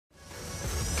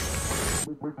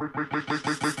Oh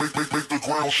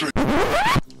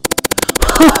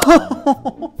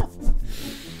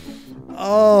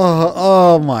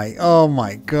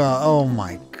my god, oh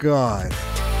my god.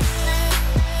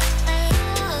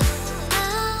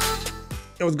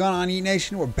 Yo, what's going on, Eat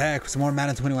Nation? We're back with some more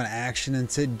Madden 21 action, and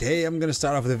today I'm going to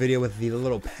start off with a video with the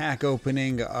little pack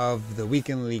opening of the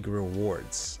Weekend League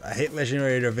rewards. I hit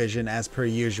Legendary Division as per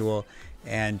usual,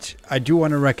 and I do want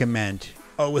to recommend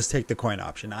always take the coin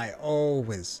option. I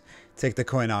always take the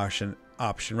coin option.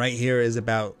 Right here is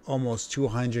about almost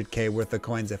 200k worth of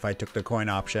coins if I took the coin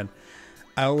option.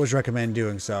 I always recommend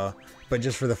doing so, but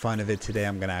just for the fun of it today,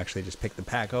 I'm going to actually just pick the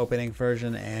pack opening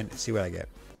version and see what I get.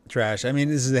 Trash. I mean,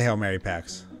 this is the Hail Mary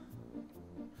packs.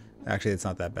 Actually, it's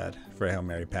not that bad for a Hail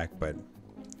Mary pack, but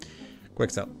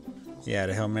quick sell. Yeah,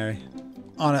 the Hail Mary.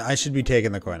 On it, I should be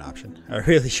taking the coin option. I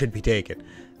really should be taking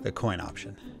the coin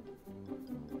option.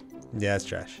 Yeah, it's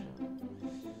trash.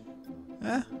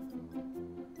 Eh?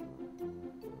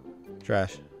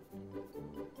 Trash.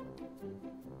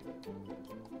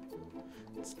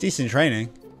 It's decent training,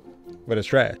 but it's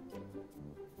trash.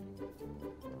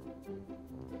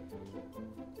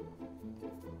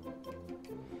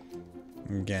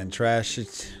 Again, trash. Should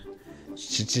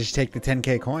just take the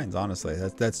 10k coins, honestly.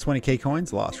 That's 20k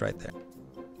coins lost right there.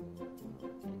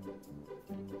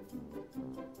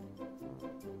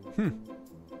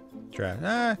 Trash.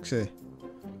 Actually.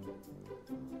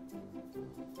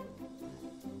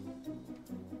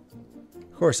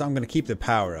 Of course, I'm going to keep the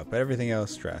power up, but everything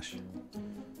else, trash.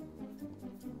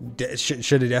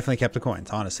 Should have definitely kept the coins,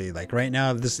 honestly. Like, right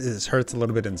now, this hurts a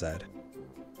little bit inside.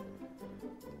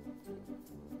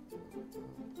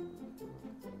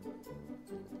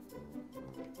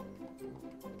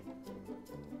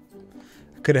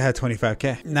 Could have had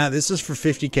 25k. Now, this is for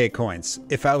 50k coins,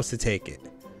 if I was to take it.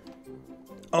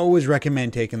 Always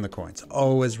recommend taking the coins.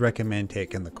 Always recommend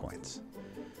taking the coins.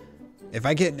 If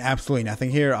I get absolutely nothing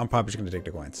here, I'm probably just going to take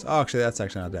the coins. Oh, actually, that's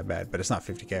actually not that bad, but it's not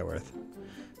 50k worth.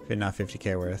 If it's not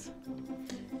 50k worth.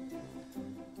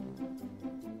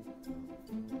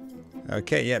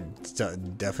 Okay, yeah, it's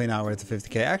definitely not worth the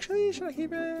 50k. Actually, should I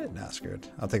keep it? Nah, screw it.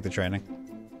 I'll take the training.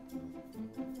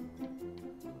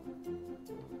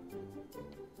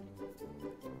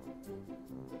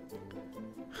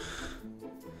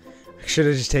 Should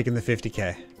have just taken the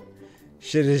 50k.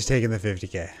 Should have just taken the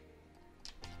 50k.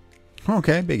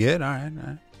 Okay, big hit. All right, all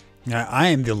right. Now, I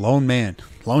am the lone man.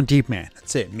 Lone deep man.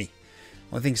 That's it, me.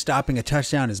 Only thing stopping a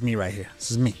touchdown is me right here. This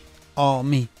is me. All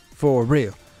me. For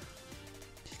real.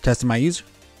 Testing my user.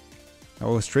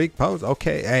 Oh, streak, pose.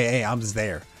 Okay. Hey, I was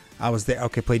there. I was there.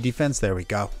 Okay, play defense. There we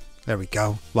go. There we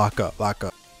go. Lock up, lock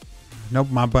up. Nope,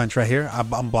 my bunch right here. I'm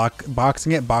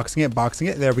boxing it.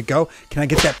 There we go. Can I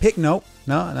get that pick? Nope.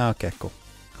 No. Okay, cool.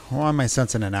 Why am I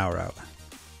sensing an hour out?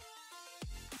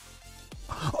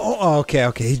 Oh,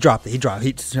 okay. He dropped it.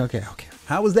 Okay.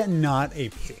 How was that not a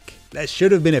pick? That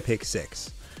should have been a pick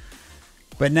 6.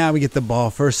 But now we get the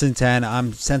ball. 1st and 10.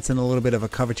 I'm sensing a little bit of a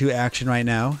cover 2 action right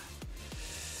now.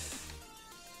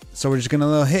 So we're just going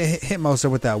to hit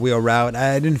Mosa with that wheel route.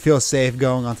 I didn't feel safe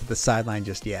going onto the sideline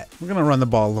just yet. We're going to run the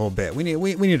ball a little bit. We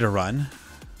need to run.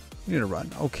 We need to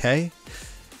run. Okay.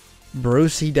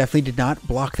 Bruce, he definitely did not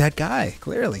block that guy.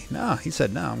 Clearly. No, he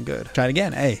said, no, I'm good. Try it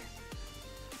again. Hey.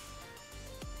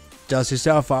 Dust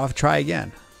yourself off. Try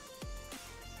again.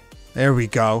 There we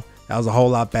go. That was a whole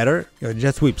lot better. Yo,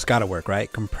 jet sweep's got to work,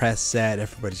 right? Compress set.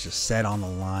 Everybody's just set on the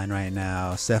line right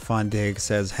now. Stephon Diggs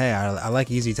says, hey, I like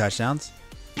easy touchdowns.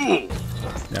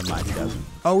 Never mind, he doesn't.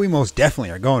 Oh, we most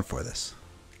definitely are going for this.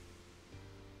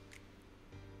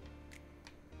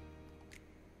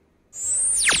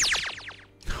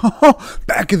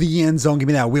 Back of the end zone. Give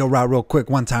me that wheel route real quick.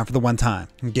 One time for the one time.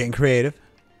 I'm getting creative.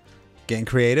 Getting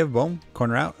creative. Boom.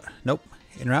 Corner out. Nope.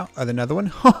 In route. Another one.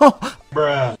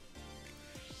 Bruh.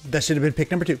 That should have been pick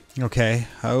number 2. Okay.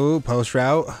 Oh, post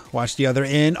route. Watch the other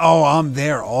end. Oh, I'm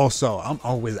there also.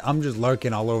 I'm just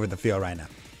lurking all over the field right now.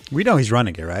 We know he's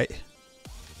running it, right?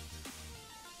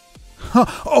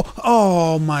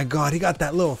 Oh my God. He got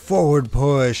that little forward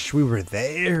push. We were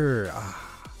there.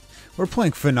 We're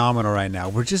playing phenomenal right now.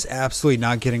 We're just absolutely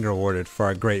not getting rewarded for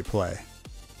our great play.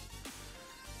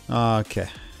 Okay.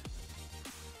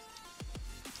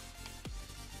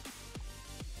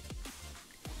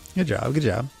 Good job. Good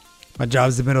job. My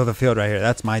job's the middle of the field right here.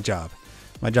 That's my job.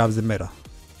 My job's the middle.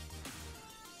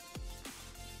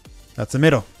 That's the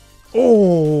middle.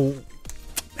 Oh,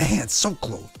 man, so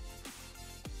close.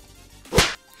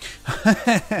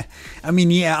 I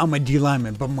mean, yeah, I'm a D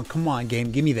lineman, but come on,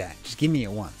 game. Give me that. Just give me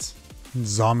it once.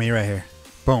 Zombie right here.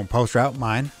 Boom. Post route.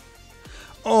 Mine.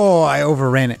 Oh, I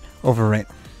overran it.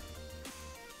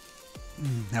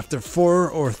 After 4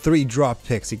 or 3 drop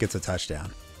picks, he gets a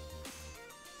touchdown.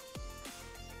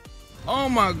 Oh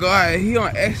my God, he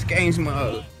on X Games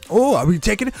mode. Oh, are we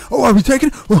taking it? Oh, are we taking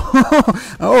it?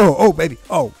 Oh, baby.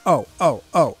 Oh.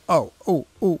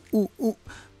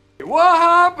 What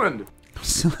happened?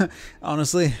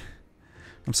 Honestly,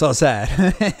 I'm so sad.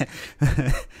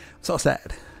 I'm so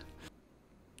sad.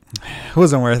 It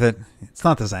wasn't worth it. It's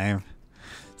not the same.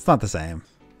 It's not the same.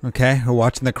 Okay, we're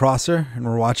watching the crosser and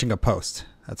we're watching a post.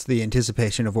 That's the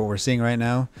anticipation of what we're seeing right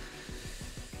now.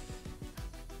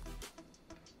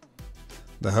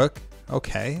 The hook.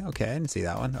 Okay, I didn't see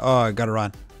that one. Oh, I gotta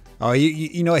run. Oh,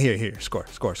 you know what? Here. Score.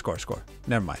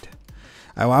 Never mind.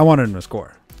 I wanted him to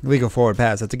score. Legal forward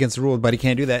pass. That's against the rules, but he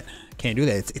can't do that.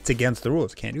 It's against the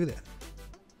rules. Can't do that.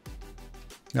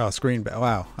 Oh, screen.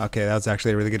 Wow. Okay, that was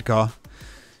actually a really good call.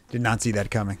 Did not see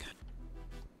that coming.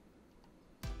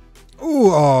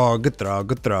 Ooh, oh, good throw.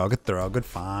 Good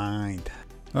find.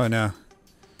 Oh, no.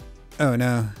 Oh,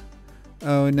 no.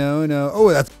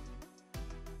 Oh, that's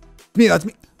me.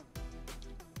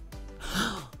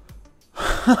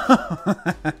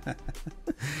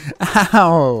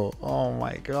 Ow. Oh,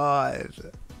 my God.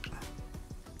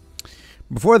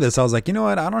 Before this, I was like, you know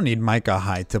what? I don't need Micah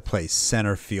Hyde to play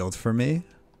center field for me.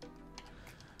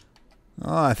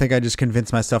 Oh, I think I just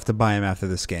convinced myself to buy him after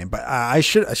this game. But I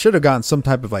should have gotten some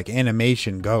type of like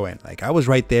animation going. Like I was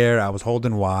right there. I was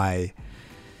holding Y.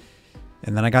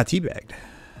 And then I got teabagged.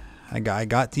 I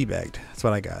got teabagged. That's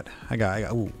what I got.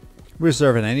 Ooh. We're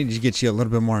serving. I need to get you a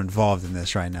little bit more involved in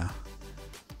this right now.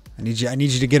 I need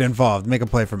you to get involved. Make a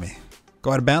play for me.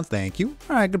 Go out of bounds. Thank you.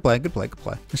 All right, good play.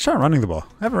 Let's try running the ball.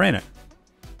 I haven't ran it.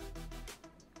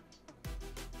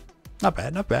 Not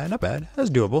bad. That's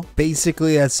doable.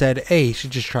 Basically, I said, hey, you should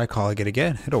just try calling it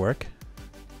again. It'll work.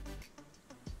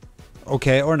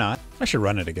 Okay, or not. I should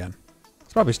run it again.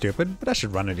 It's probably stupid, but I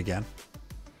should run it again.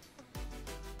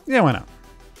 Yeah, why not?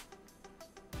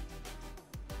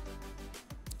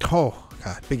 Oh,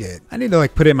 God, big hit. I need to,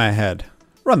 like, put it in my head.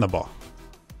 Run the ball.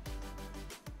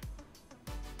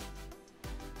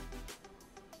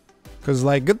 Because,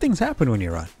 like, good things happen when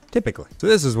you run. Typically. So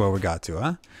this is where we got to,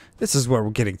 huh? This is where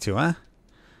we're getting to, huh?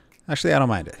 Actually, I don't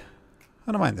mind it.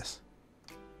 I don't mind this.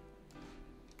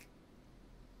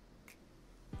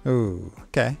 Ooh,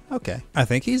 okay. I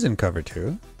think he's in cover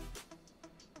 2.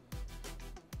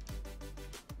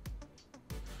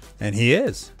 And he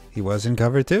is. He was in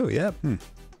cover 2, yep.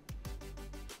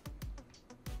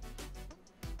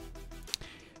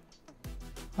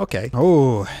 Okay.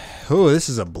 Oh, this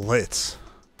is a blitz.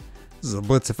 This is a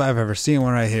blitz if I've ever seen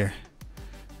one right here.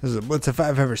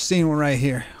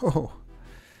 Oh.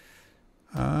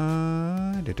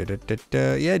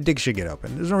 Yeah, Diggs should get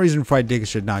open. There's no reason why Diggs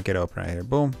should not get open right here.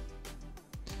 Boom.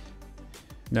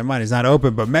 Never mind, he's not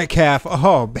open, but Metcalf.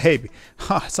 Oh, baby.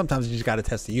 Sometimes you just got to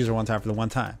test the user one time for the one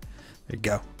time. There you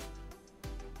go.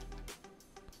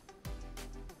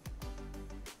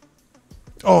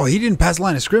 Oh, he didn't pass the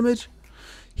line of scrimmage?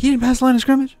 I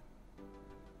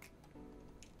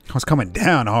was coming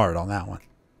down hard on that one.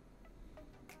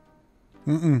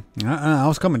 I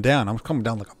was coming down. Like a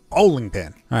bowling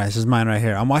pin. All right, this is mine right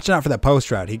here. I'm watching out for that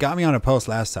post route. He got me on a post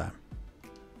last time.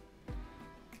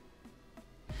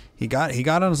 He got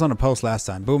us on a post last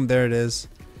time. Boom, there it is.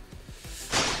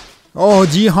 Oh,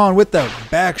 Jihan with the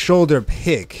back shoulder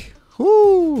pick.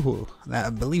 Whoo! That, I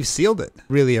believe, sealed it.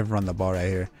 Really have run the ball right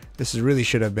here. This really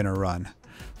should have been a run.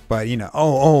 But, you know,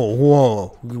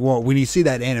 whoa. When you see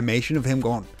that animation of him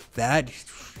going that,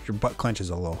 your butt clenches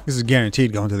a little. This is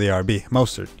guaranteed going to the RB.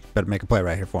 Mostert, better make a play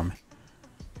right here for me.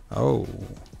 Oh,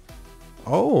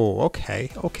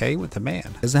 okay, with the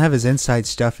man. Doesn't have his inside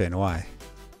stuff in. Why?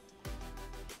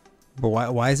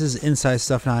 But why is his inside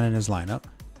stuff not in his lineup?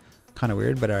 Kind of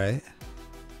weird, but all right.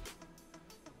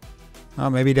 Oh,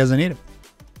 maybe he doesn't need it.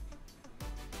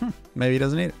 Maybe he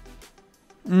doesn't need it.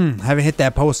 Haven't hit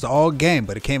that post all game,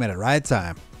 but it came at the right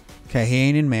time. Okay, he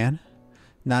ain't in man.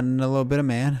 Not in a little bit of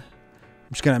man.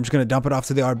 I'm just gonna dump it off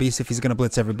to the RB, see if he's gonna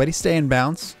blitz everybody. Stay in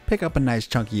bounds. Pick up a nice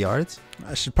chunky yards.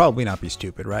 I should probably not be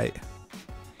stupid, right?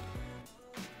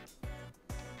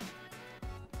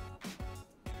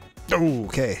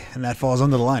 Okay, and that falls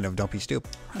under the line of don't be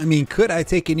stupid. I mean, could I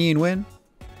take a knee and win?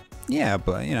 Yeah,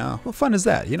 but you know, what fun is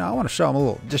that? You know, I want to show him a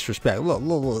little disrespect, a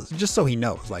little, just so he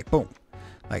knows. Like, boom,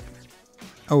 like,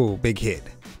 oh, big hit,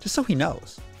 just so he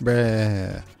knows.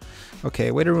 Bruh.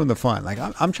 Okay, way to ruin the fun. Like,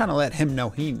 I'm trying to let him know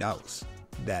he knows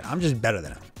that I'm just better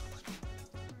than him.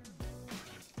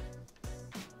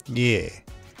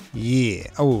 Yeah.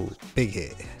 Oh, big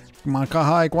hit. Come on,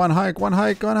 one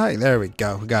hike. There we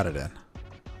go. We got it in.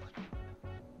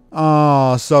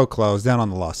 Oh, so close. Down on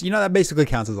the loss. You know, that basically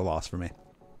counts as a loss for me.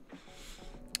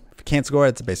 If you can't score,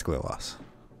 it's basically a loss.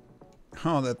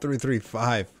 Oh, that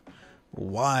 3-3-5.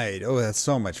 Wide. Oh, that's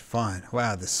so much fun.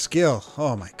 Wow, the skill.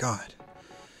 Oh, my God.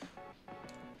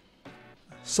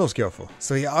 So skillful.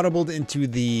 So he audibled into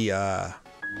the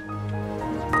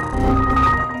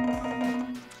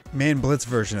man blitz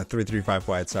version of 3-3-5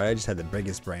 wide. Sorry, I just had the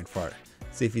biggest brain fart.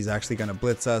 See if he's actually going to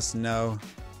blitz us. No.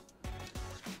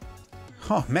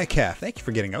 Oh, Metcalf, thank you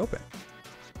for getting open.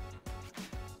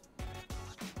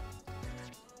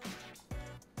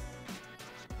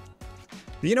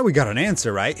 You know we got an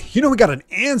answer, right? You know we got an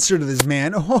answer to this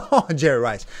man. Oh, Jerry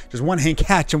Rice. Just one hand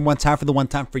catch him one time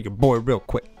for your boy real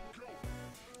quick.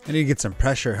 I need to get some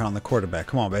pressure on the quarterback.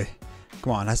 Come on, baby.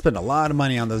 Come on. I spent a lot of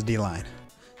money on those D-line.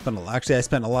 Actually, I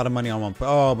spent a lot of money on one.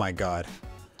 Oh, my God.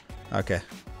 Okay.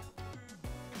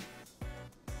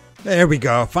 There we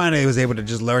go. Finally, I was able to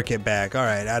just lurk it back. All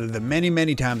right. Out of the many,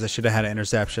 many times I should have had an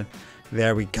interception.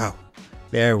 There we go.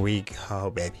 There we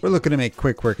go, baby. We're looking to make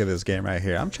quick work of this game right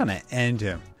here. I'm trying to end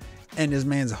him. End this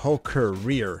man's whole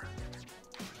career.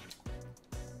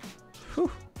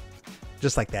 Whew.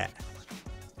 Just like that.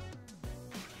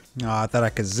 Oh, I thought I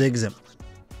could zig him.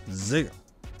 Zig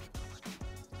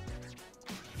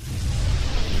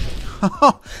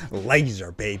him.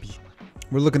 Laser, baby.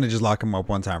 We're looking to just lock him up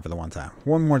one time for the one time.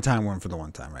 One more time, one for the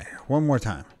one time right here. One more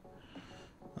time.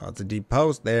 Oh, it's a deep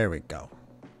post. There we go.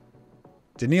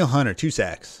 Daniil Hunter, 2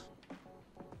 sacks.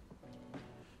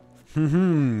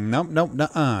 Nope,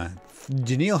 nuh-uh.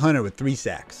 Daniil Hunter with 3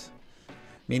 sacks.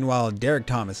 Meanwhile, Derek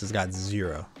Thomas has got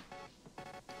 0.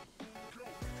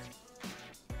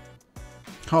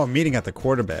 Oh, meeting at the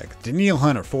quarterback. Daniil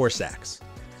Hunter, 4 sacks.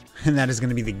 And that is going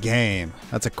to be the game.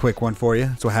 That's a quick one for you.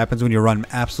 That's what happens when you run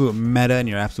absolute meta and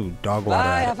you're absolute dog water.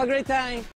 Bye, have a great time.